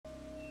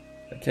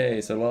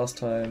Okay, so last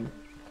time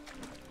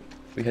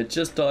we had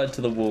just died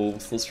to the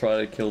wolves. Let's try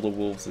to kill the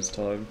wolves this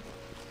time.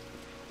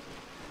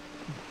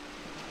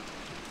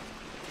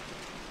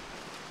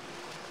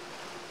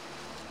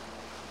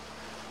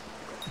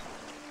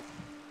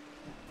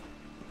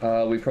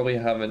 We probably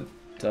haven't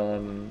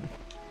done...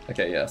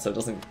 Okay, yeah, so it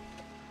doesn't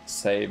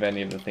save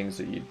any of the things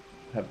that you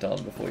have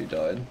done before you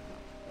died.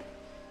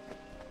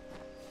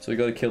 So we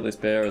got to kill this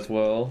bear as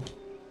well.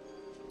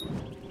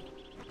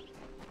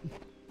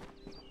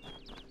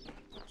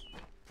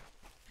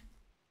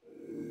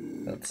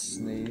 That's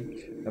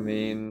sneak. I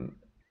mean...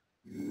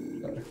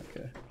 Oh,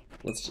 okay.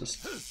 Let's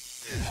just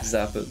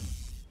zap it.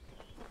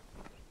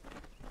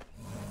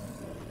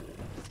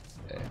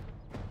 Okay.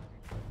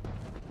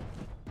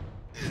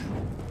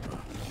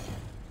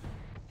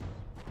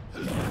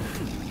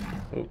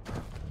 Oh.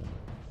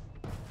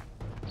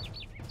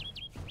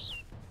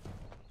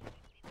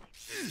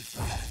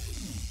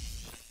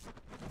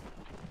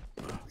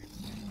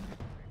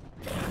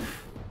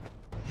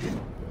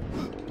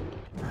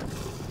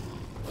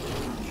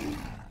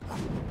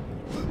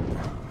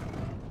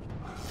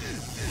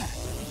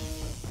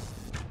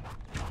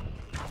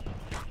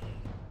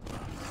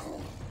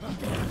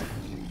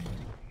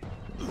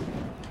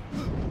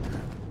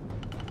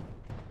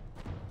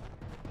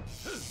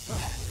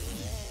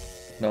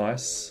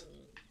 Nice.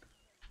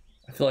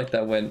 I feel like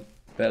that went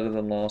better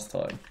than last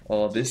time.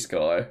 Oh, this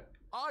guy.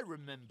 I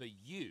remember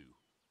you.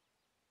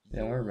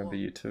 Yeah, I remember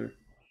you too.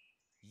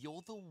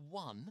 You're the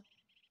one?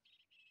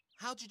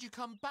 How did you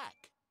come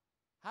back?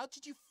 How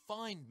did you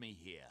find me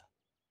here?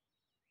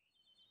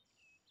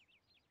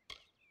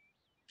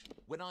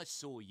 When I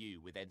saw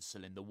you with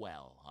Ensel in the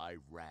well, I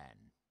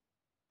ran.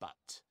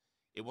 But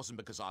it wasn't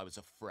because I was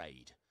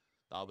afraid.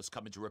 I was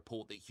coming to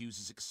report that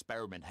Hughes's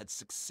experiment had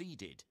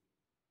succeeded.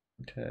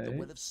 Okay. The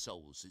Well of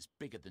Souls is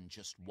bigger than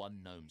just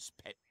one gnome's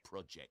pet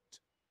project.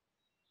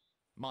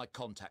 My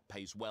contact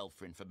pays well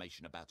for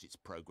information about its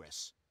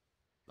progress.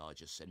 I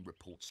just send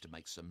reports to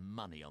make some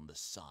money on the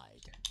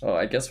side. Oh,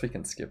 I guess we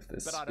can skip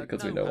this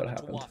because we know what how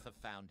happened. Arthur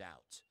found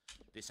out.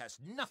 This has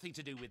nothing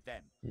to do with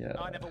them. Yeah.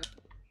 I never...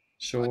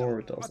 Sure,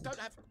 it doesn't. I don't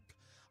have...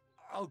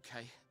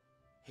 Okay.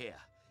 Here.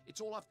 It's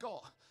all I've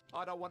got.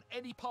 I don't want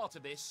any part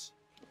of this.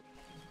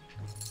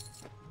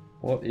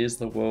 What is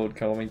the world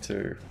coming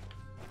to?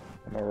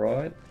 Am I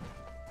right?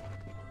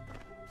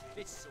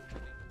 This sort of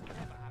thing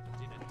never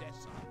happened in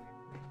Odessa.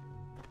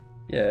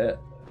 Yeah.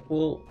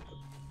 Well,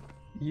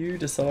 you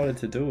decided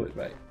to do it,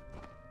 mate.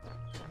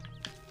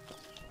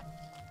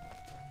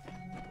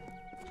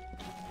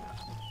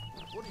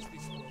 What is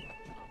this world?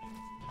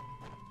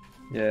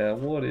 Yeah,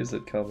 what is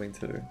it coming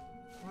to?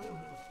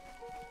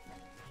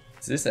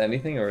 Is this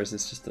anything or is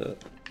this just a...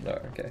 No,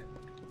 okay.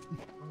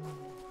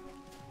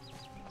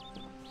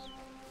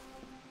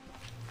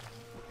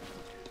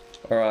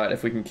 Alright,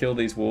 if we can kill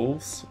these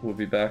wolves, we'll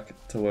be back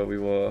to where we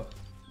were.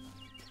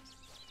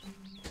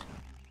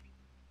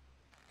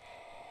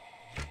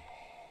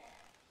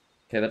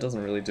 Okay, that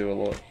doesn't really do a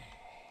lot.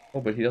 Oh,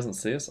 but he doesn't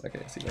see us? Okay,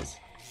 yes he does.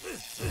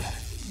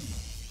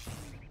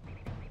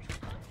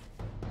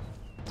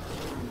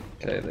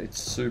 Okay, they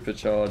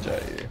supercharge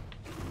at you.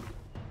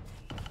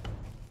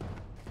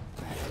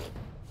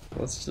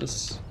 Let's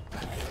just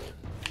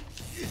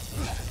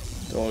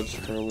dodge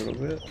for a little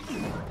bit.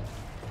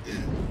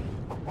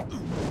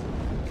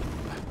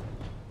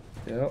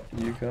 Yep,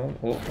 you come.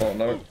 Oh, oh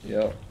no,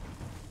 yep.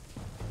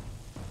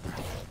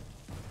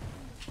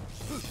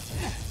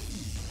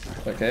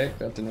 Okay,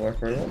 that didn't work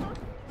very well.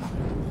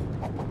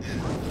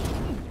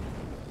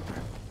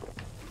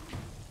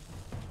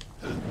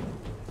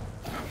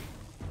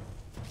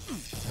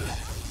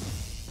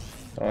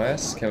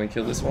 Nice, can we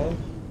kill this one?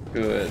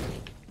 Good.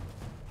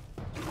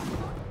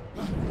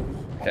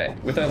 Okay,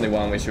 with only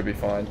one we should be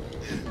fine.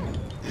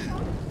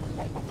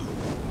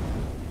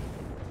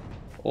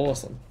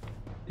 Awesome.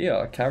 Yeah,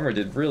 our camera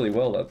did really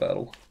well that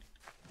battle.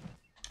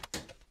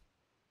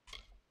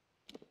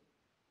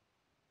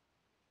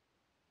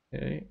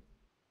 Okay.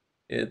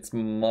 It's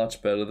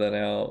much better than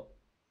our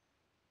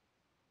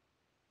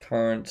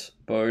current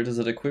bow. Does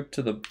it equip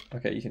to the...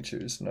 Okay, you can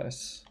choose.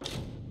 Nice.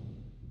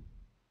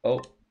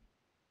 Oh.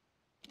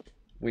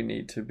 We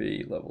need to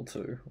be level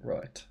 2.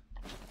 Right.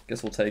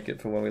 Guess we'll take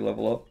it for when we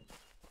level up.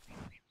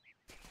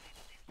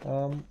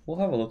 We'll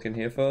have a look in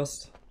here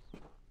first.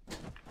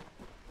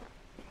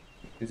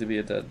 Needs to be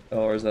a dead... Oh,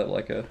 or is that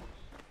like a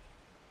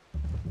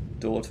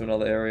door to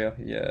another area?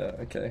 Yeah,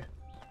 okay.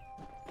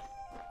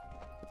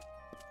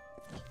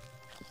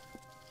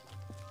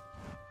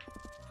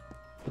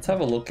 Let's have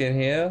a look in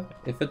here.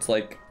 If it's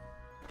like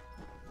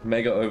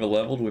mega over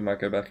leveled, we might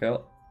go back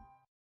out.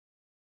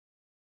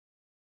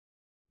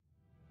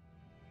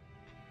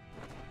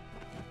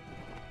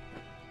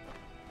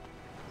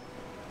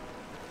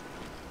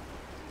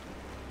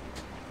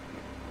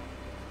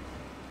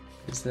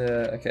 Is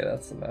there... Okay,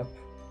 that's the map.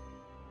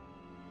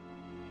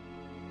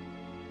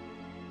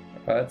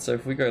 Alright, so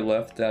if we go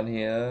left down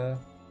here...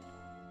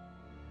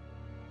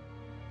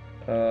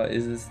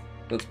 is this...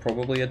 That's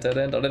probably a dead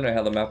end? I don't know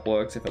how the map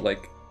works, if it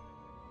like...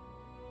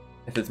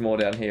 If there's more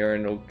down here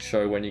and it'll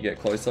show when you get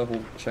closer,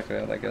 we'll check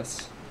it out, I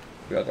guess.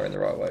 We are going the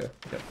right way.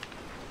 Yep.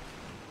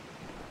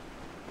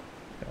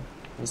 Yeah.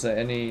 Was there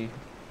any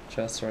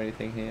chests or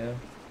anything here?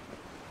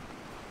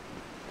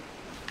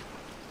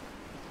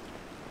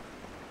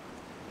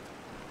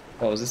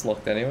 Oh, is this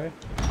locked anyway?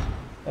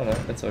 Oh no,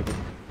 it's open.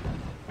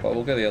 Well,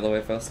 we'll go the other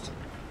way first.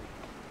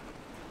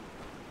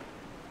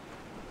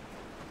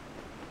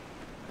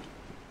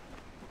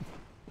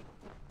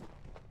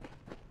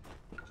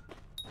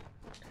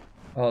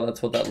 Oh,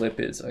 that's what that lip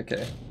is,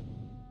 okay.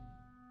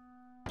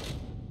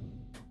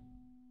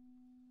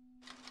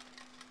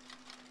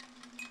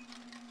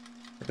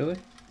 Really?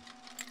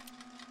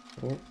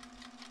 Oh.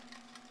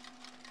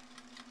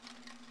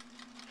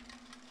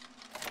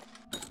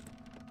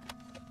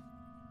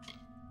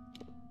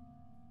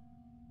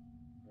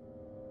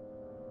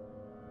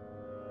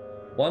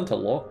 One to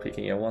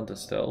lockpicking and one to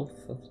stealth.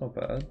 That's not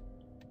bad.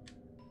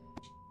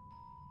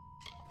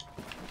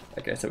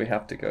 Okay, so we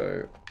have to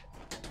go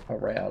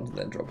around and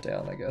then drop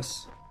down, I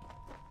guess.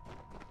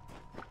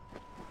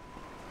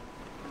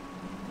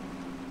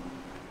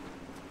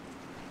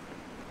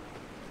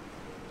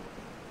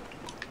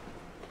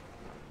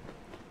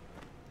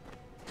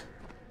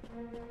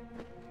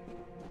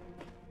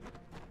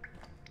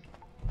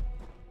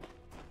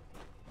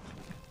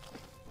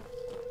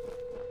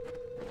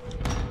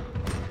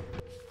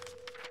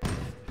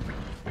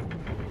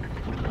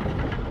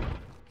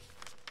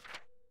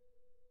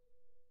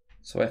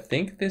 So I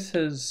think this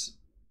has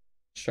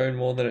shown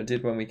more than it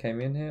did when we came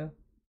in here.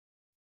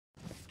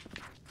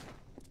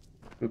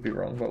 Could be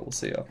wrong, but we'll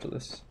see after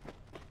this.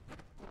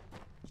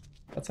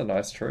 That's a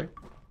nice tree.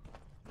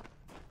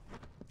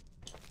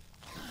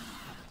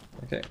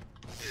 Okay.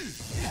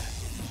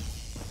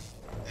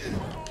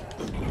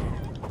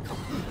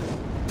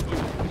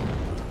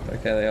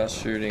 Okay, they are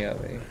shooting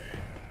at me.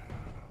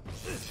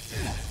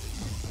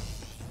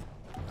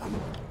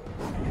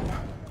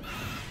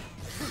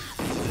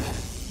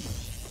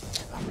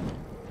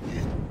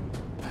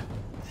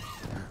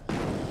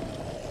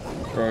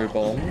 Throw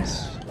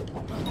bombs.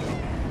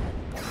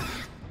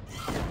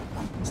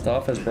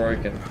 Staff has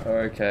broken.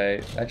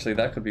 Okay, actually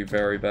that could be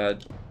very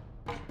bad.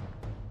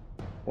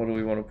 What do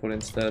we want to put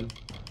instead?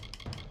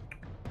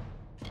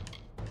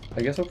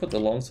 I guess I'll put the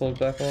longsword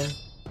back on.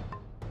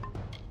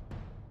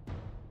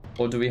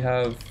 Or do we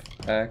have...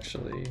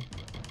 Actually...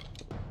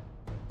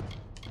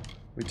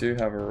 We do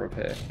have a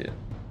repair kit.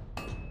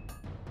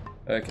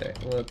 Okay,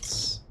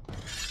 let's...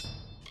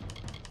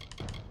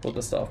 put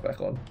the staff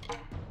back on.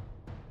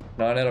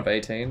 9 out of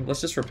 18.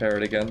 Let's just repair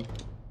it again.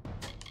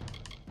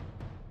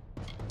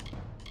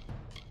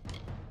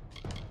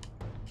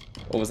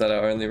 Or was that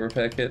our only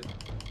repair kit?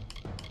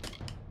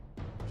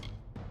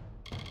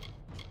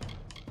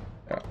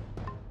 Yeah.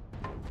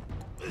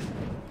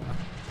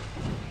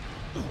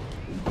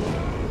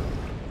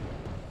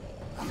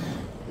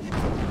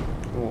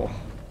 Oh.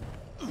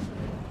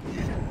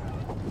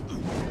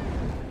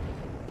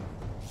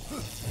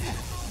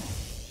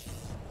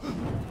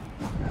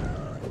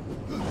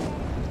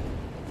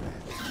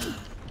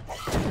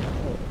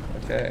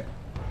 Okay.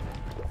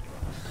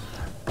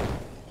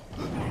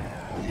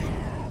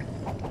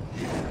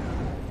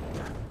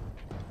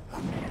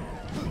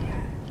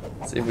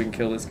 See if we can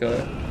kill this guy.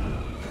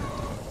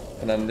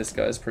 And then this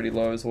guy's pretty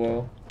low as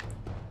well.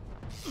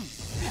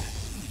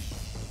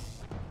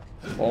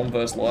 Bomb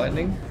versus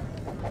lightning.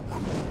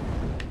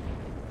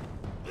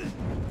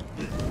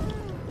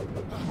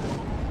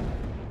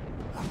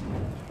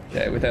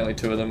 Okay, with only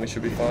 2 of them we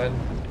should be fine.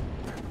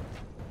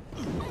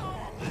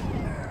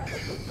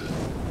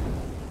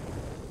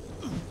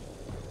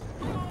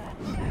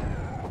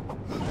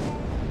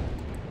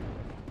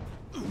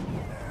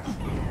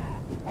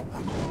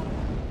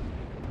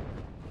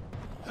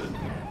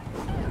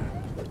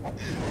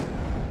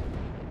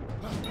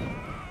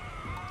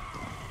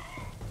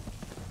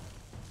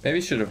 Maybe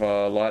should have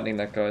lightning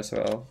that guy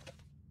so our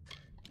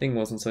thing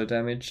wasn't so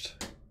damaged.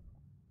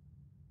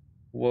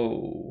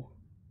 Whoa.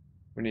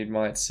 We need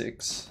might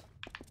 6.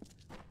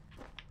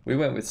 We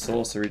went with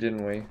sorcery,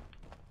 didn't we?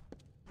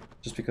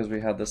 Just because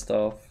we had the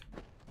staff.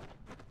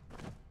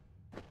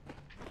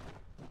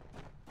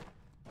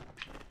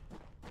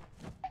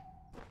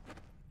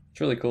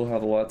 It's really cool how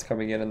the light's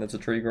coming in and there's a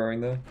tree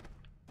growing there.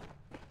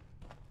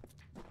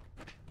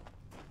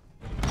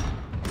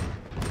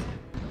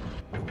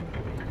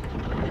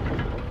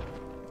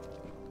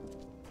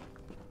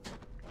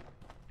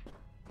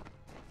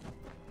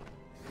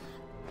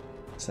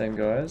 Same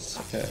guys,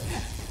 okay.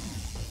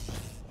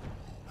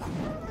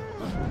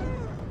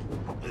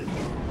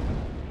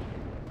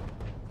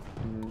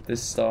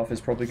 This staff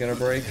is probably gonna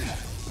break.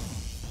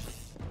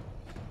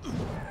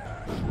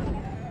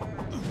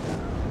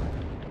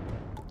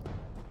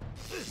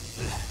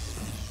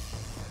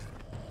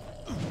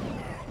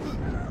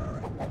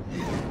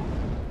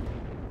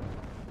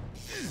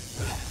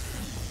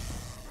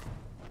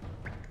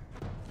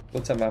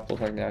 What's that map look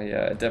like now?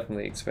 Yeah, it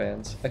definitely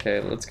expands. Okay,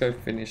 let's go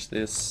finish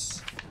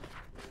this.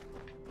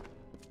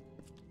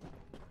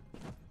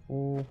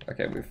 Ooh,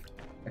 okay, we've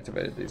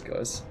activated these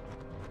guys.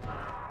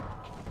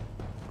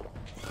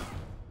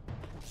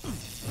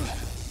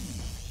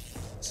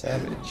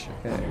 Savage,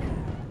 okay.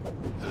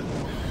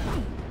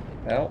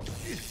 Ow.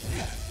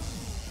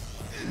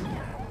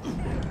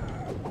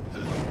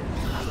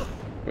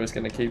 We're just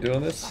gonna keep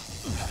doing this.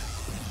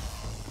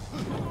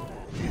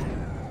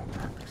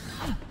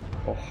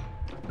 Oh.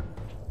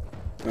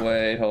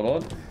 Wait,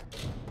 hold on.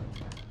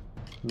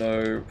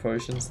 No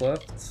potions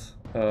left.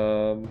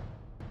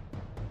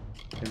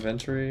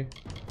 Inventory.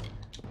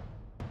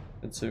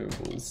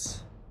 Consumables.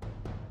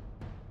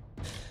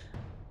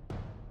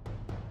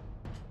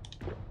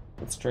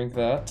 Let's drink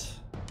that.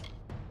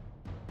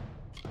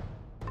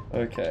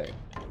 Okay.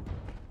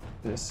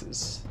 This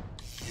is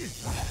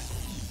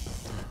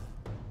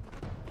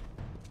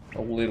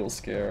a little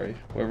scary.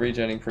 We're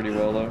regenning pretty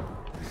well though.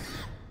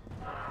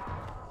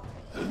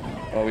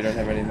 Oh, we don't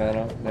have any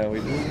mana. Now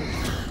we do.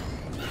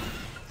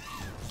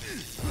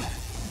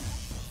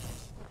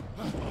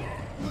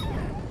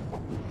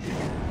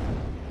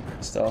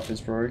 Staff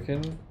is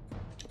broken.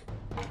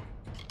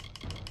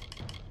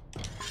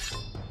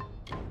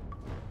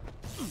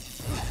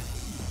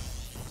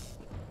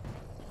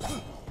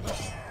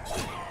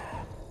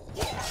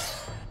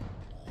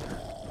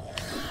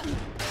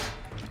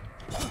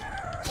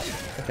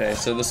 Okay,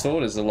 so the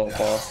sword is a lot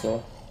faster.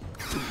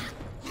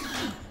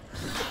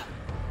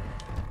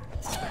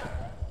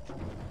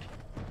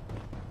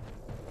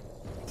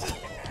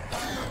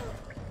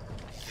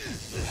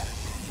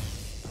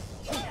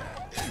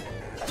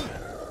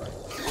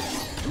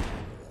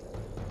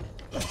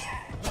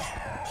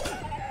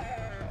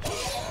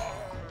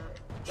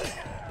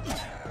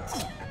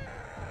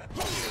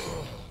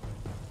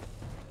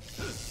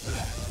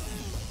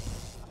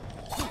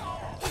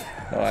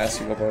 Nice,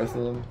 we got both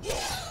of them.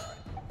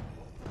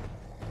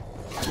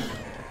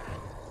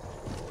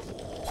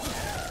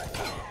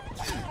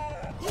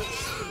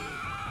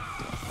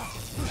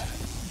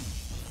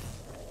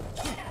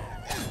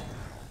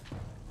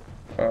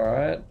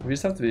 Alright, we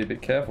just have to be a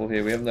bit careful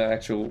here. We have no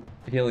actual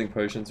healing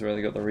potions, we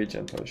only got the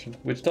regen potion,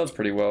 which does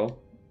pretty well.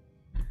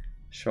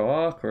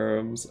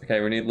 Chakrams. Okay,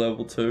 we need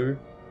level 2.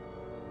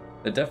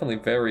 They're definitely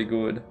very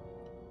good.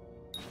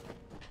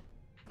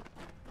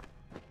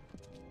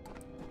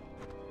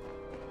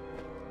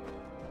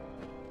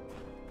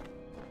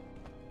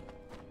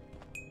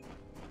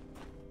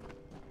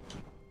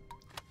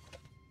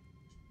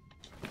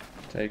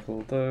 Take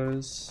all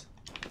those.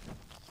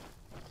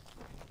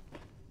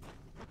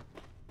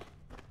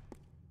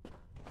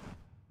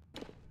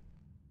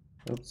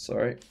 Oops,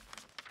 sorry.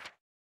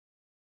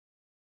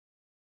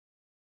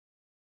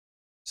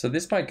 So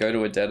this might go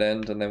to a dead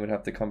end and then we'd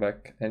have to come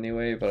back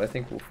anyway, but I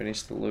think we'll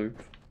finish the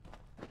loop.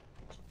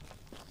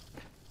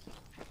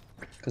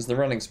 Because the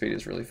running speed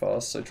is really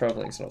fast, so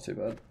traveling's not too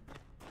bad.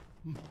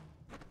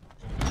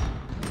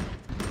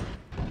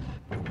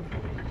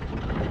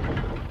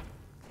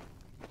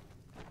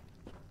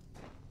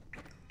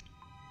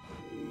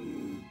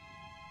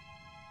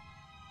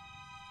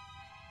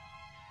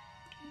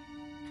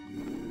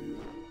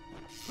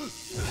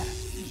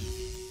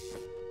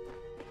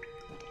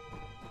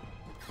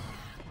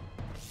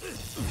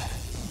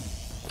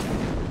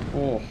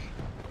 Oh.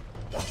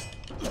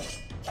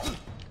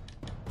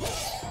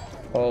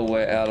 Oh,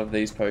 we're out of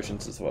these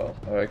potions as well.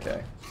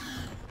 Okay.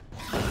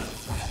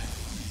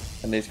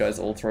 And these guys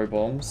all throw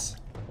bombs.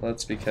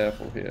 Let's be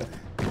careful here.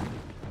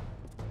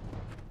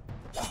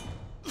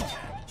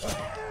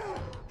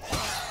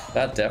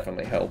 That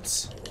definitely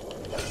helps.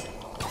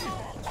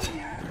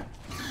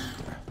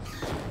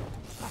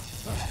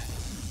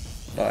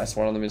 Nice,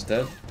 one of them is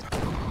dead.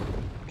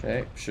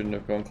 Okay, shouldn't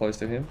have gone close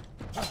to him.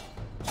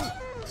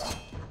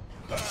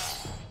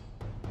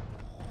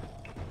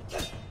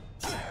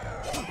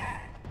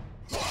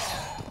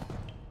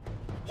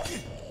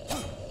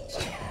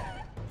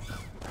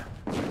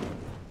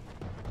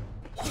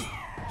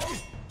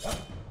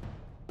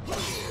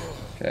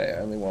 Okay,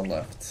 only one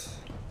left.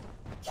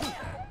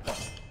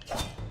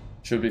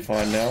 Should be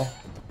fine now.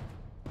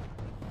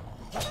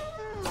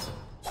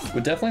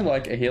 Would definitely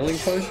like a healing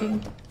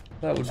potion.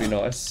 That would be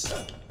nice.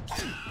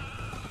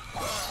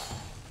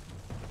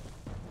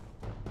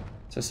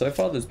 So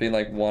far there's been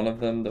like one of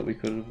them that we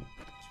could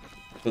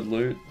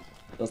loot.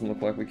 Doesn't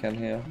look like we can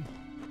here.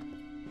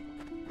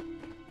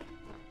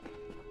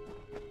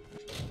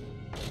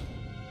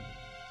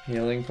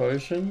 Healing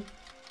potion.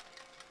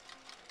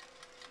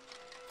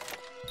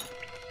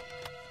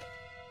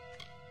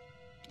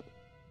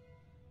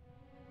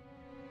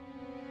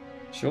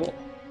 Sure.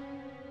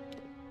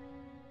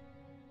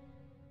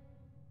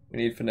 We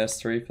need finesse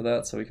 3 for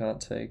that, so we can't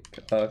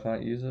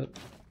can't use it.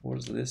 What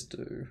does this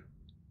do?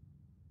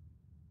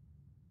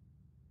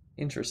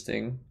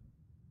 Interesting.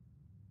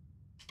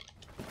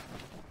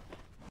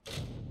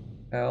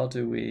 How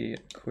do we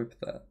equip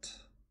that?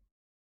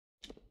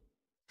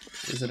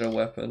 Is it a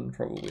weapon?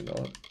 Probably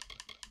not.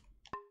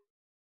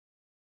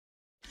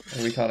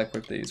 And we can't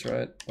equip these,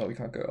 right? Oh, we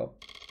can't go up.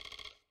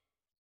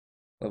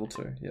 Level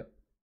 2, yep.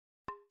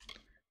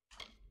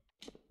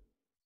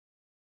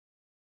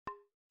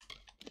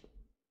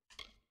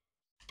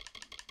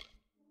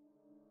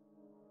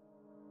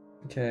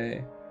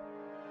 Okay.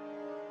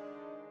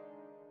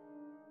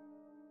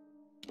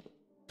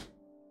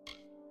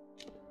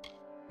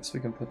 So we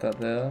can put that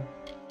there.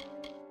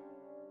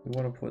 We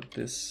want to put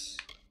this.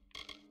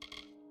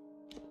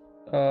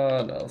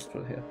 No, let's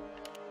put it here.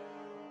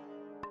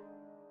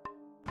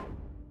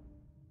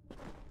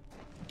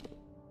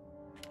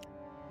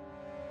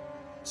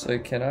 So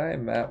can I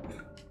map?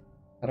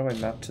 How do I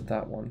map to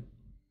that one?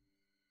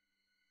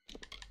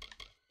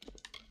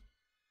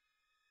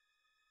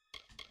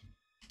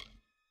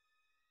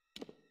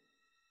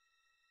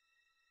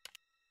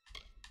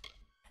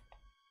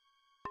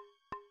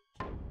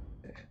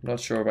 Not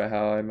sure about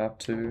how I map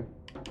to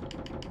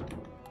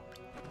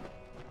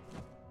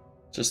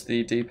just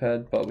the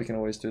D-pad, but we can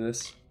always do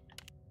this.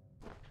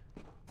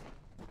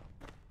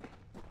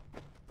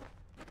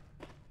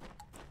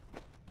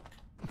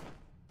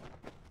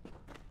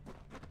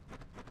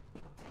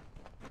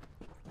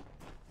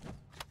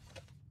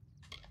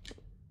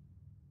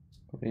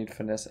 We need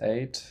finesse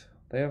 8.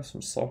 They have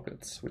some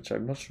sockets, which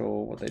I'm not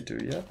sure what they do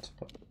yet.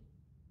 But...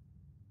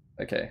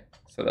 okay,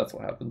 so that's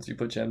what happens. You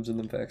put gems in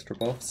them for extra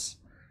buffs.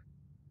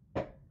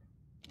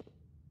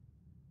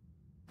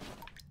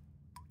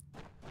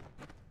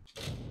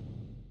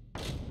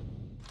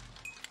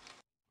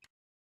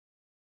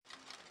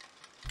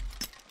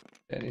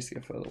 Yeah, it needs to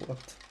get further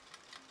left.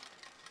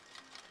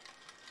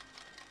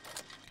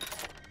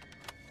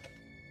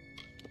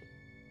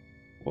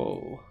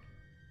 Whoa.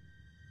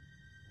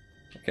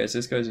 Okay, so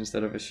this goes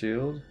instead of a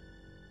shield.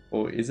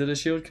 Or is it a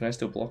shield? Can I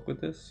still block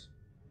with this?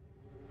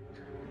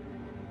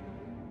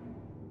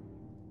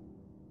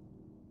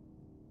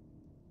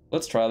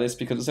 Let's try this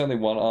because it's only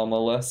one armor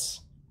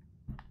less.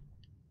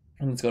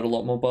 And it's got a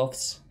lot more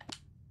buffs.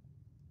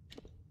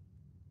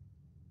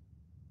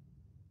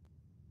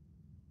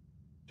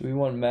 Do we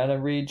want mana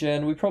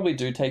regen? We probably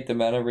do take the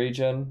mana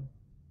regen.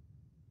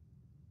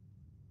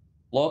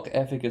 Block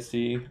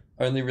efficacy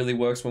only really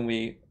works when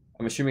we...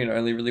 I'm assuming it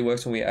only really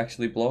works when we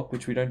actually block,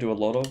 which we don't do a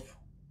lot of.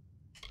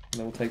 And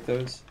then we'll take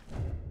those.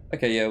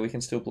 Okay, yeah, we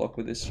can still block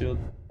with this shield.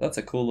 That's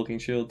a cool looking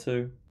shield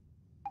too.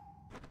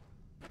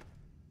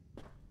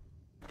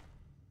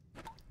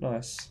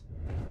 Nice.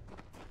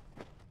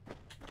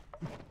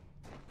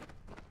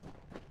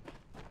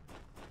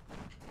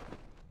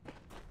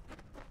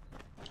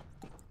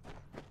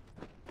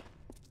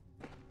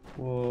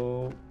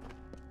 Whoa.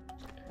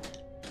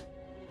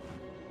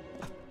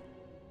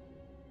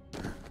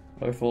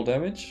 No full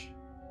damage?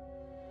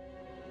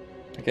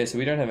 Okay, so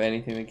we don't have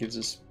anything that gives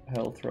us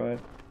health, right?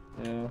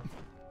 Yeah.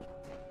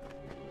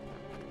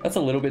 That's a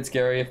little bit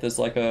scary if there's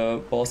like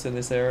a boss in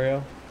this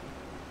area.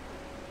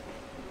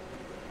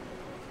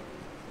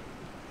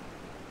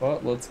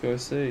 But let's go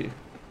see.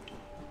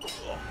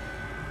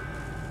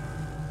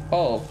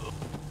 Oh,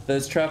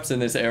 there's traps in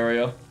this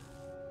area.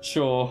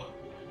 Sure.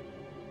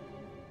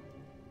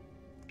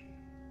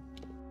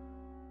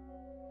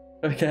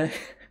 Okay.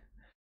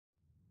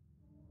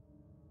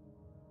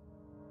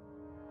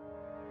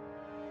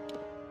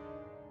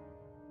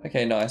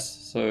 Okay, nice.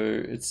 So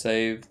it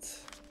saved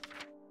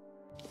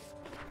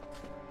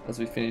as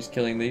we finished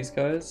killing these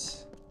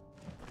guys.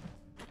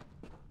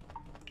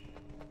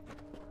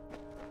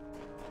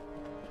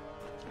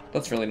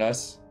 That's really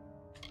nice.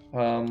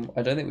 I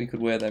don't think we could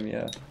wear them,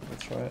 yeah.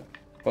 That's right.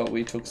 But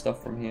we took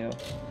stuff from here.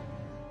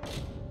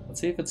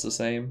 Let's see if it's the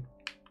same.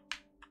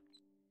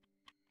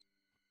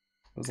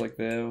 It was like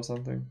there or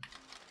something.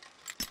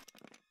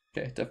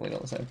 Okay, definitely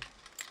not the same.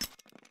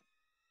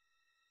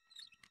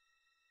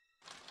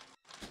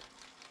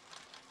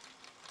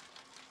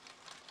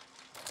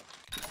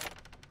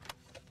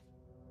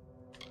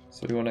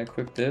 So we want to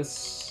equip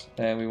this,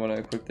 and we want to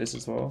equip this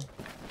as well.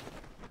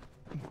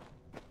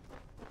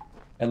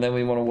 And then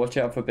we want to watch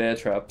out for bear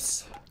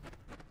traps.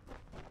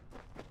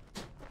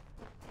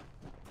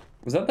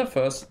 Was that the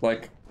first,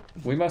 like,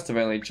 we must have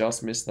only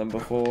just missed them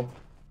before.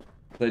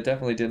 They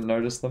definitely didn't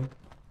notice them.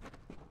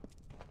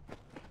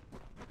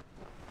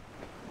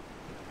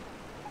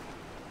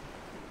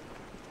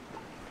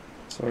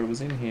 So it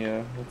was in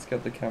here. Let's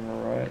get the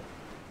camera right.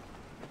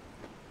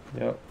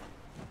 Yep.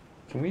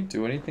 Can we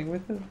do anything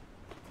with it?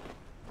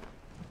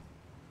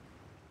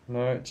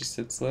 No, it just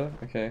sits there.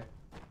 Okay.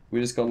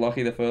 We just got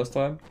lucky the first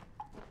time.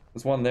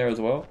 There's one there as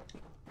well.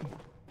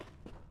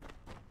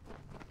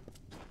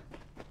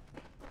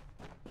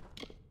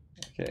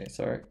 Okay,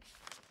 sorry.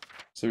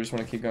 So we just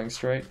want to keep going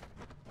straight.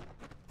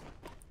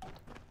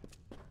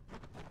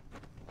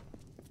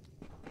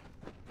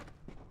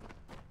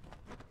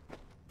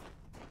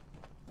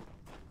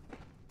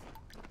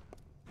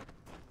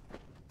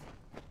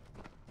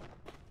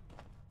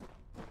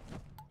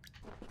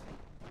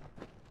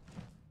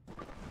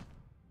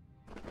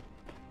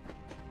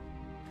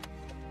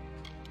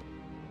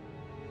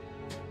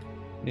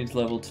 Needs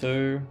level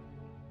 2.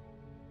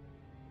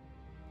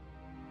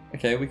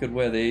 Okay, we could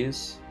wear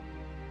these.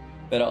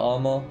 Better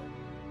armor.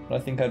 But I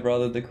think I'd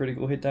rather the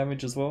critical hit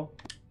damage as well.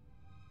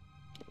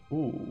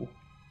 Ooh.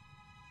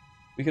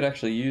 We could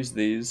actually use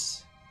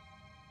these.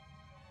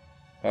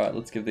 Alright,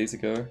 let's give these a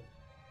go.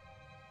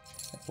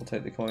 We'll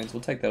take the coins.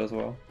 We'll take that as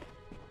well.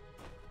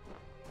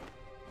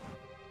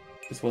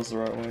 This was the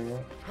right way,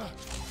 right?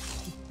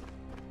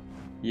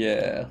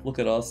 Yeah, look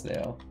at us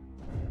now.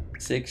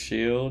 Sick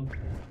shield.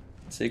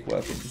 Sick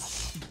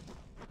weapons.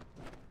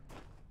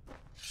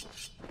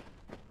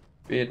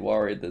 Bit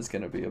worried there's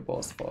gonna be a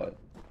boss fight.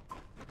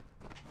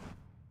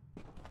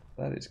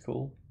 That is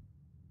cool.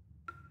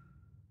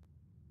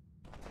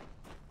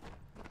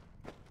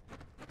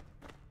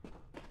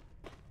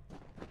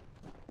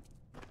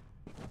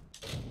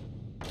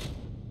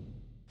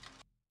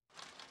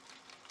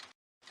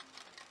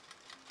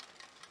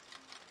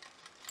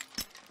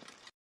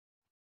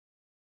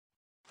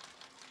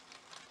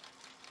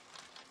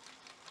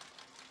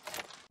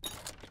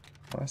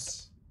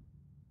 Nice.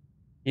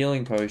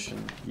 Healing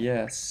potion,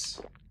 yes.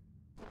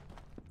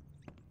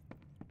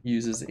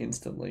 Uses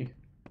instantly.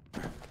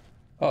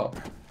 Oh.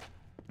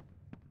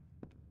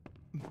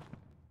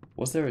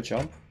 Was there a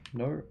jump?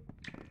 No.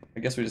 I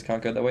guess we just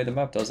can't go that way. The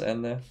map does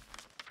end there.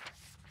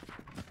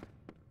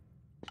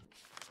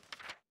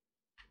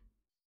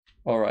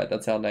 Alright,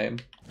 that's our name.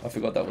 I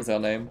forgot that was our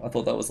name. I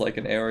thought that was like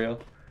an area.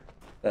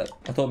 I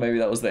thought maybe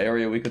that was the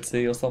area we could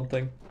see or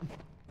something.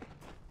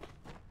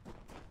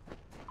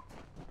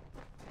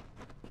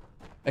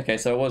 Okay,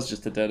 so it was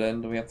just a dead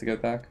end and we have to go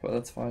back, but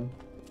that's fine.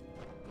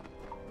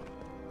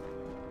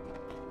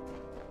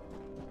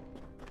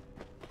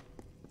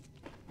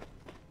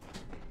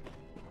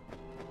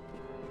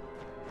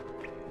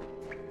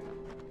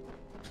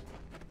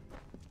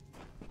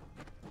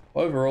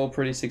 Overall,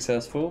 pretty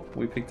successful.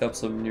 We picked up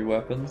some new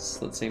weapons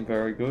that seem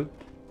very good.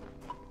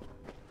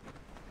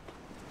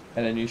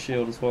 And a new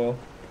shield as well.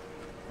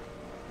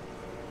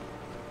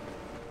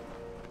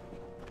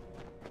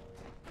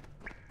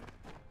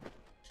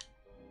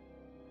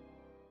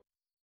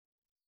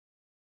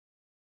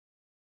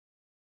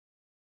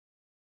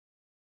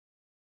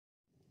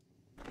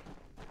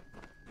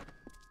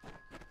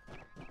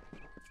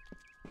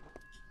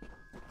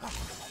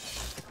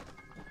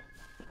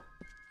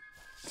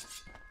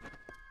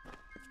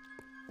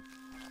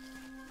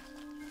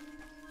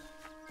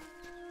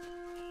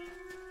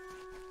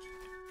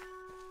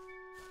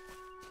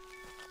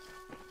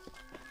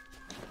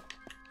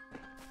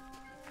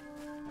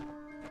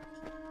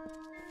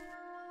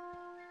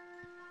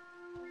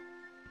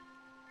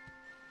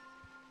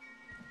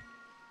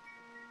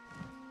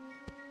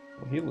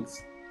 Well, he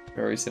looks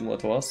very similar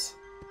to us.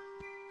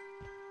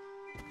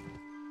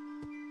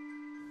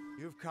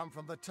 You've come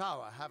from the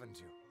tower, haven't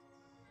you?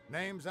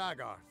 Name's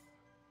Agarth.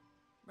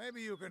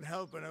 Maybe you can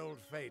help an old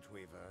Fate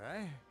Weaver,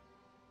 eh?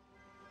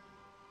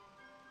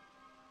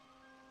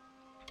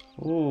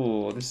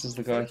 Ooh, this is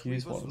the guy Fate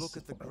Hughes Weavers wants. look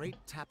at the great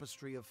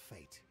tapestry of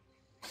fate.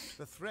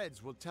 The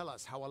threads will tell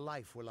us how a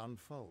life will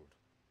unfold.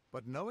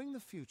 But knowing the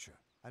future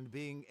and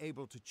being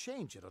able to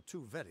change it are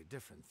two very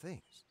different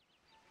things.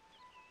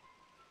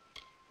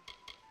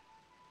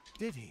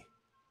 Did he?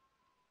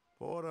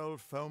 Poor old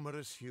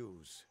Fomerus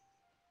Hughes.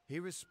 He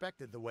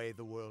respected the way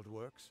the world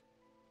works.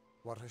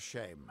 What a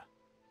shame.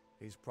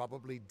 He's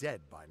probably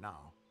dead by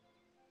now.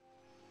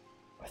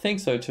 I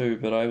think so too,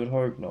 but I would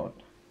hope not.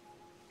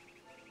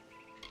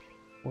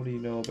 What do you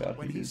know about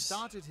When he Hughes?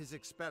 started his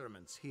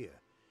experiments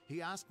here,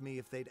 he asked me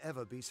if they'd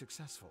ever be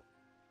successful.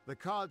 The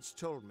cards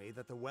told me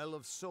that the Well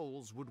of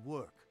Souls would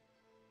work,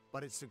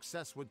 but its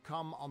success would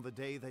come on the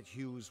day that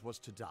Hughes was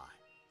to die.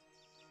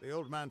 The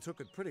old man took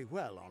it pretty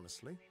well,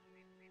 honestly,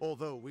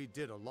 although we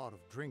did a lot of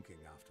drinking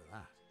after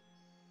that.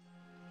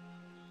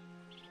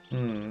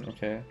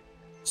 Okay.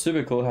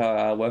 Super cool how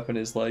our weapon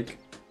is like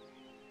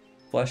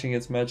flashing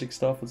its magic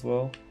stuff as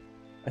well.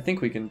 I think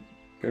we can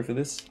go for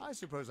this. I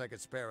suppose I could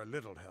spare a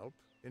little help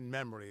in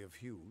memory of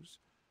Hughes,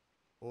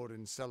 or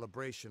in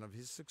celebration of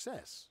his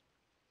success.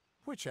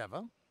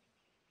 Whichever.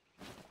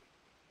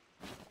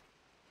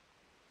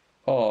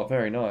 Oh,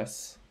 very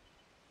nice.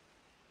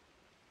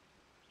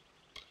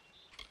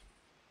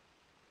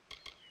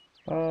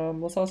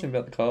 Let's ask him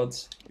about the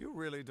cards. You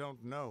really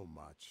don't know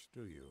much,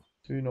 do you?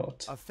 Do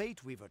not. A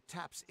Fate Weaver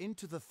taps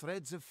into the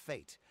threads of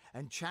fate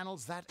and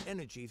channels that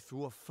energy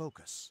through a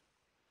focus.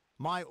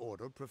 My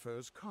order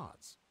prefers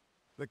cards.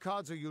 The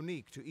cards are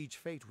unique to each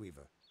Fate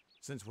Weaver,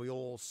 since we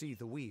all see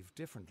the weave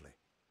differently.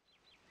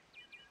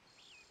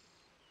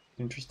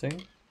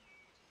 Interesting.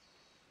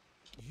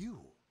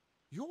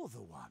 You're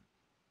the one.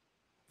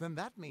 Then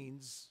that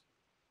means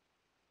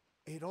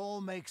it all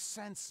makes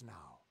sense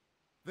now.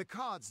 The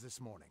cards this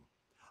morning.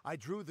 I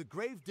drew the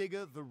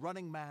Gravedigger, the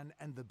Running Man,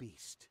 and the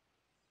Beast.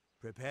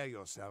 Prepare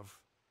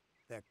yourself.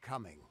 They're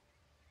coming.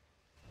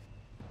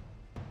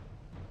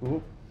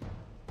 Ooh.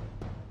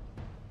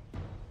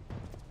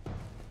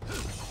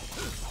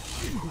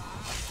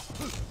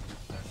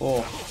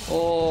 Oh,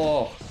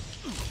 oh.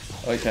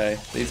 Okay,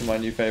 these are my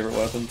new favorite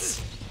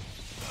weapons.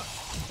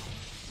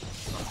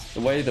 The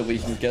way that we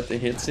can get the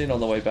hits in on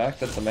the way back,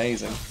 that's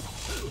amazing.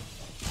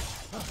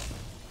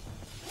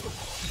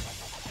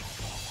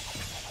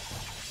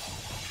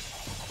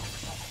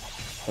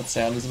 That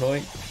sound is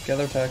annoying.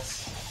 Gather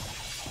attacks.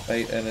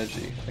 Fate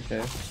energy. Okay.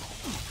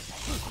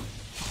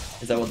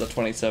 Is that what the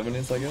 27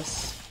 is, I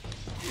guess?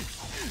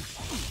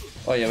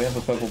 Oh yeah, we have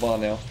a purple bar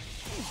now.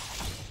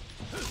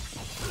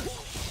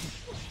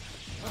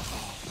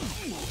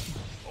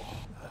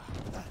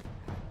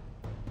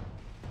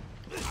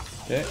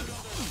 Okay.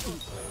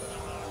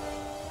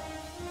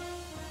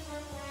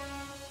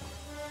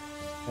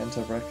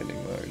 Enter reckoning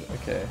mode.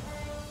 Okay.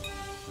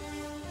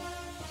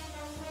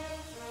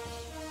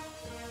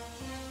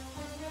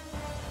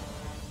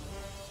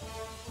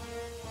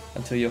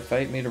 Until your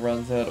fate meter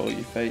runs out or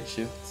your fate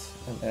shifts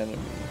an enemy.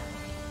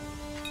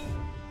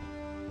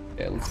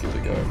 Yeah, let's give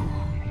it a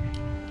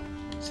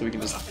go. So we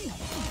can just...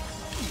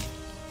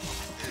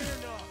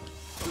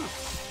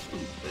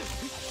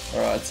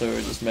 Alright, so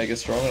we're just mega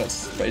strong and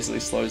it basically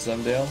slows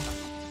them down.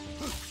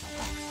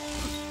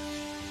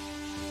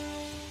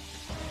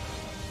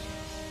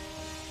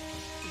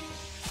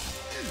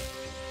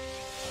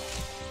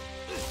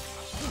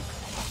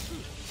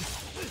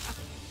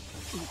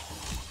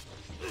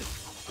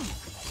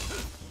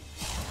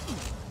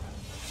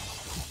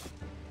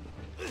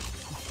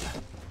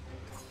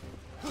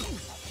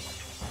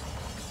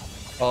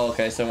 Oh,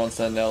 okay, so once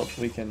they're knelt,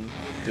 we can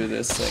do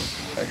this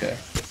thing. Okay.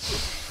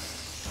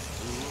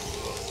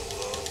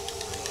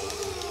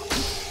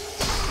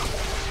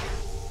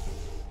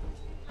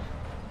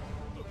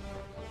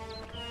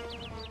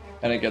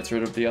 And it gets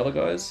rid of the other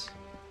guys.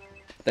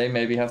 They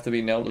maybe have to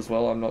be knelt as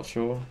well, I'm not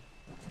sure.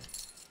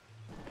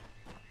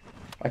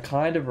 I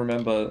kind of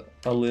remember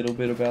a little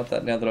bit about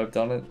that now that I've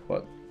done it,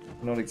 but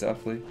not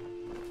exactly.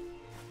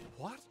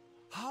 What?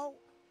 How?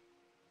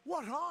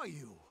 What are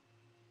you?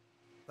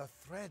 The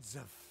threads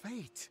of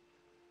fate.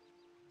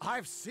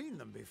 I've seen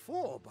them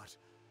before, but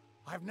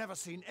I've never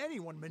seen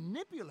anyone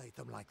manipulate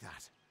them like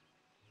that.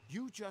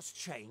 You just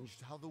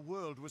changed how the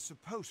world was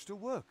supposed to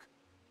work.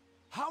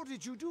 How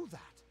did you do that?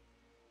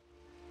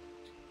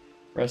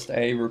 Press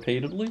A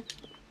repeatedly?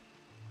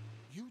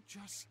 You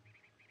just...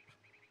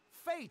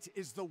 Fate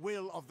is the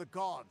will of the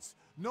gods.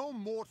 No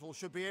mortal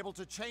should be able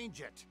to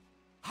change it.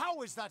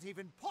 How is that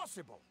even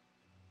possible?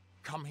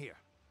 Come here.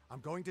 I'm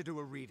going to do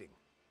a reading.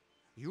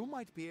 You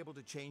might be able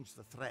to change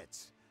the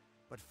threads,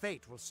 but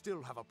fate will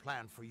still have a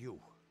plan for you.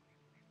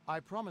 I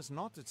promise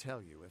not to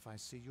tell you if I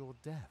see your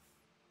death.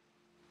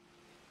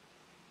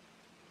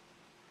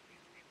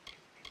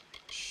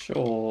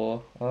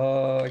 Sure.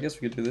 I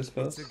guess we could do this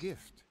first. It's a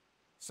gift.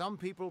 Some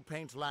people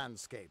paint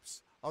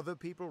landscapes, other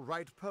people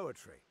write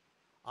poetry.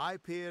 I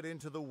peer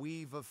into the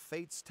weave of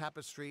fate's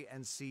tapestry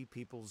and see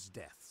people's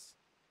deaths.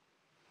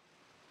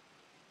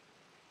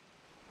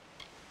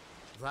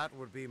 That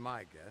would be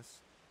my guess.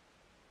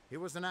 He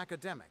was an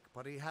academic,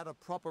 but he had a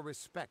proper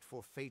respect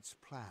for fate's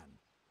plan,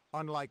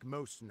 unlike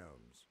most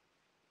gnomes.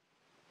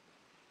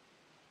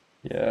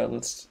 Yeah,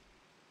 let's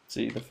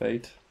see the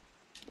fate.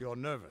 You're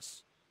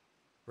nervous.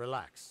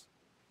 Relax.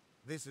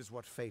 This is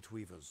what fate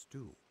weavers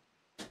do.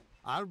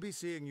 I'll be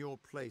seeing your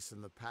place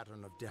in the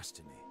pattern of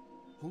destiny.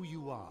 Who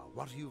you are,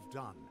 what you've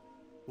done,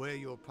 where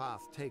your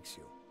path takes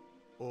you.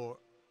 Or,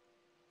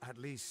 at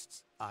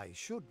least, I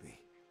should be.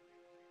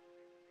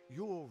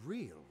 You're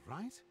real,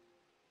 right?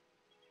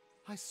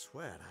 I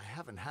swear I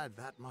haven't had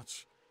that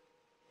much...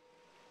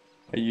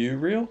 Are you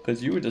real?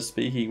 Because you were just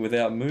speaking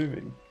without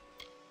moving.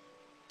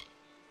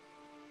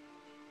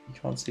 You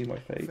can't see my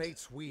fate.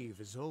 Fate's weave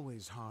is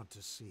always hard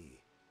to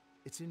see.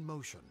 It's in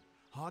motion,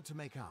 hard to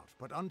make out,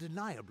 but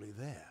undeniably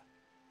there.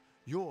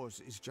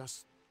 Yours is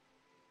just...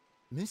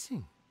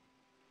 missing.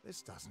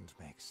 This doesn't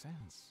make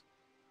sense.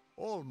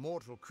 All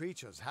mortal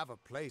creatures have a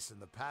place in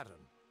the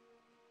pattern.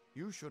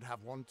 You should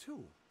have one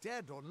too,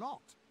 dead or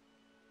not.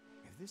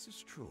 If this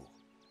is true,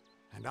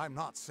 and I'm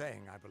not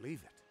saying I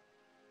believe it,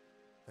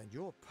 then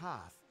your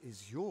path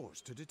is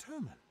yours to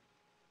determine.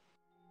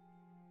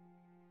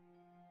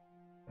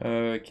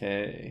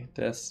 Okay,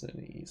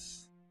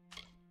 destinies.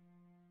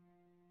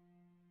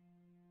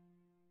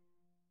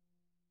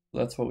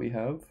 That's what we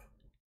have.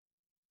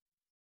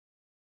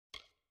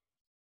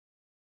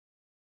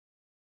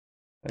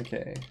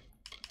 Okay.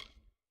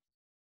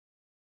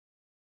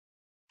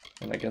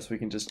 And I guess we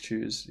can just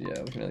choose,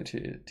 yeah, we can only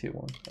tier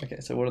 1. Okay,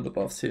 so what are the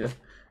buffs here?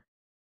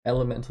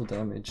 Elemental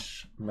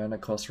damage, mana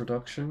cost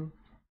reduction,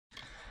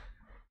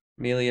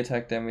 melee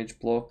attack damage,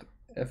 block,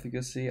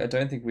 efficacy. I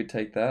don't think we'd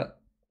take that.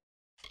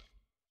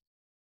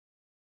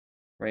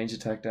 Range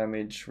attack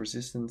damage,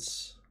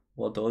 resistance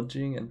while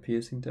dodging, and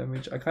piercing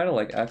damage. I kind of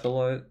like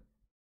Acolyte,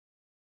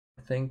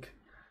 I think.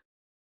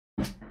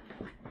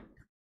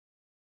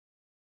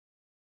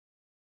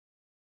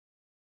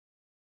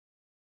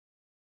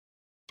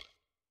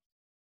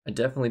 I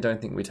definitely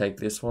don't think we take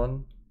this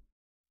one.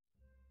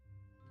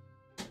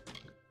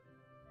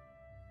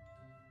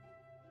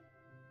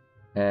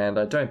 And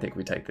I don't think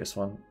we take this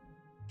one.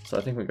 So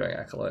I think we're going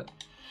Acolyte.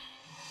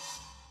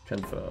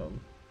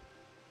 Confirm.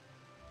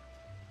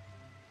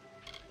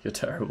 You're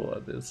terrible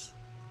at this.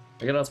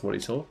 I can ask Morty.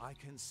 I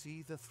can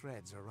see the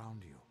threads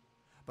around you,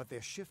 but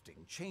they're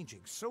shifting,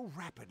 changing so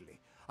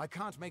rapidly, I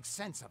can't make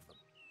sense of them.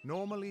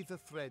 Normally the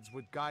threads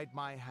would guide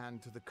my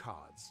hand to the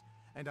cards,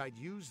 and I'd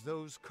use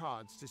those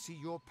cards to see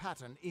your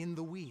pattern in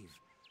the weave.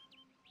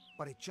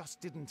 But it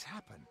just didn't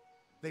happen.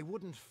 They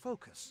wouldn't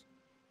focus.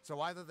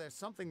 So either there's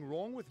something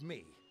wrong with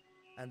me,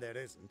 and there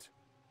isn't,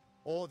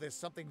 or there's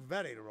something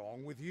very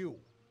wrong with you.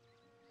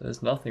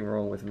 There's nothing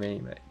wrong with me,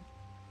 mate.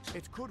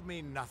 It could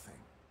mean nothing.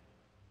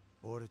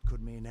 or it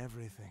could mean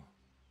everything.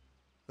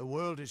 The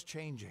world is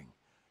changing.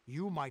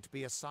 You might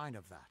be a sign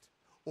of that,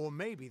 or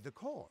maybe the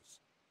cause.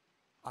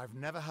 I've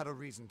never had a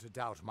reason to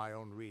doubt my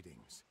own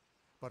readings,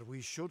 but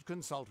we should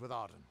consult with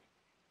Arden.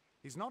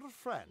 He's not a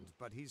friend,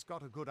 but he's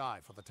got a good eye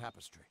for the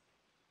tapestry.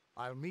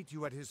 I'll meet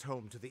you at his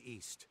home to the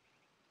east.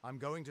 I'm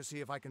going to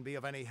see if I can be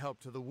of any help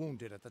to the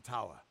wounded at the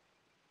tower.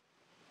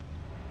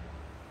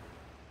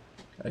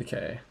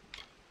 Okay.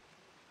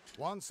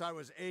 Once I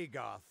was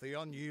Agarth the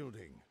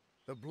Unyielding,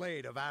 the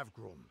Blade of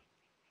Avgrum.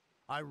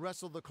 I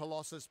wrestled the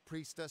Colossus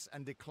priestess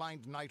and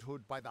declined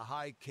knighthood by the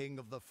High King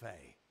of the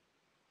Fae.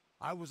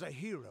 I was a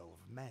hero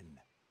of men,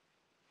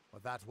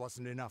 but that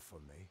wasn't enough for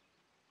me.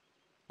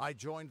 I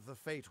joined the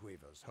Fate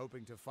Weavers,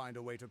 hoping to find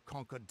a way to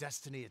conquer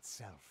destiny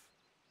itself.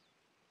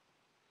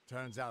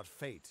 Turns out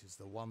fate is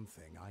the one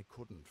thing I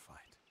couldn't fight.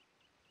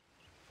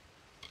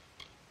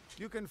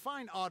 You can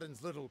find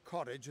Arden's little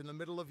cottage in the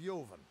middle of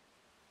Joven.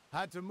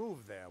 Had to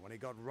move there when he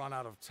got run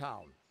out of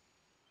town.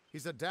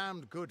 He's a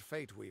damned good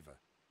Fate Weaver,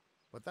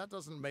 but that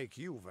doesn't make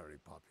you very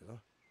popular.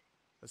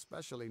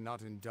 Especially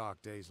not in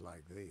dark days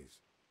like these.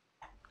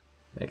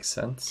 Makes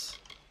sense.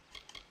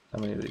 How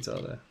many of these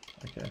are there?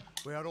 Okay.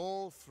 We are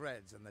all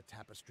threads in the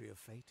tapestry of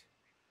fate.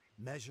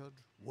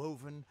 Measured,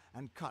 woven,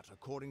 and cut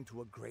according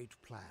to a great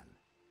plan.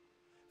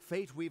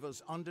 Fate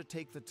Weavers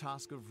undertake the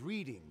task of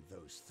reading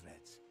those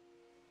threads.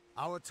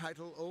 Our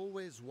title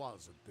always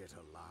was a bitter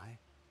lie,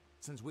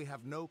 since we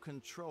have no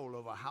control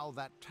over how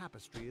that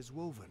tapestry is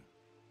woven.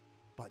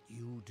 But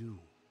you do.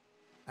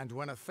 And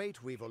when a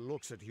Fate Weaver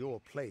looks at your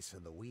place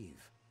in the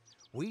weave,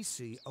 we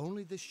see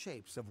only the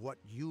shapes of what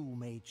you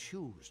may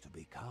choose to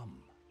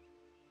become.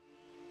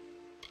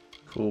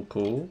 Cool,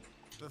 cool.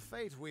 The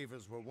Fate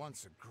Weavers were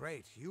once a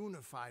great,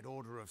 unified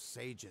order of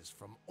sages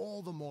from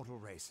all the mortal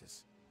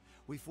races.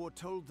 We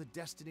foretold the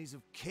destinies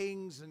of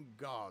kings and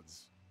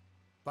gods.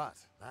 But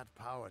that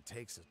power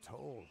takes a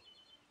toll.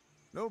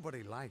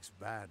 Nobody likes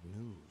bad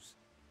news.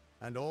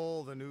 And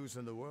all the news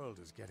in the world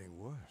is getting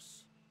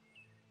worse.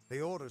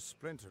 The order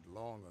splintered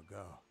long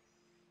ago.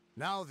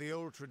 Now the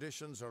old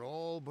traditions are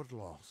all but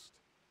lost.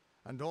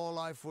 And all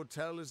I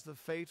foretell is the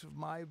fate of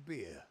my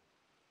beer.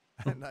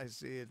 And I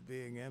see it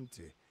being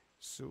empty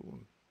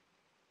soon.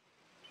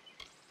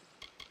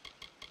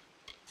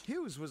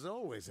 Hughes was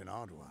always an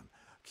odd one.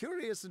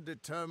 Curious and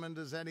determined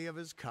as any of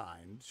his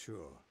kind,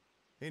 sure.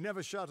 He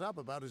never shut up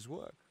about his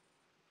work.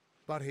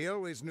 But he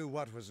always knew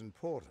what was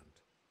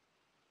important.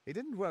 He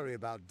didn't worry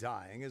about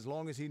dying as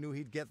long as he knew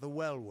he'd get the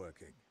well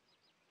working.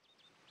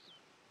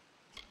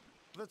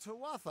 The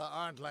Tuatha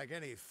aren't like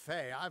any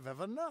Fae I've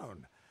ever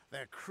known.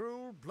 They're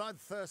cruel,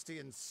 bloodthirsty,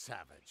 and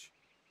savage.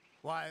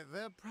 Why,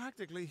 they're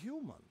practically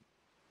human.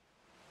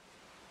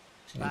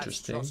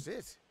 That's just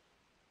it.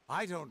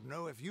 I don't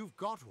know if you've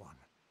got one.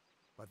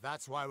 But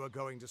that's why we're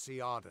going to see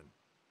Arden.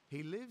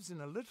 He lives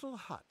in a little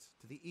hut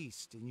to the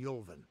east in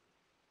Yulven.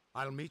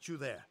 I'll meet you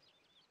there.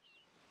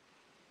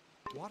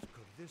 What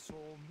could this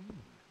all mean?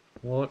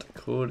 What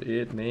could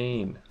it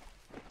mean?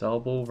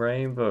 Double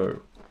rainbow.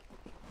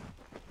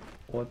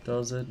 What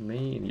does it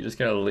mean? You're just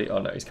gonna leave. Oh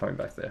no, he's coming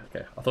back there.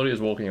 Okay, I thought he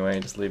was walking away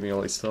and just leaving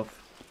all this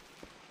stuff.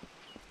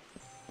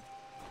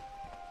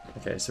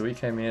 Okay, so we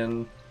came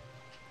in.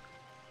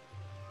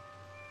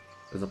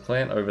 There's a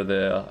plant over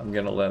there. I'm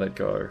gonna let it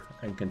go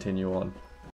and continue on.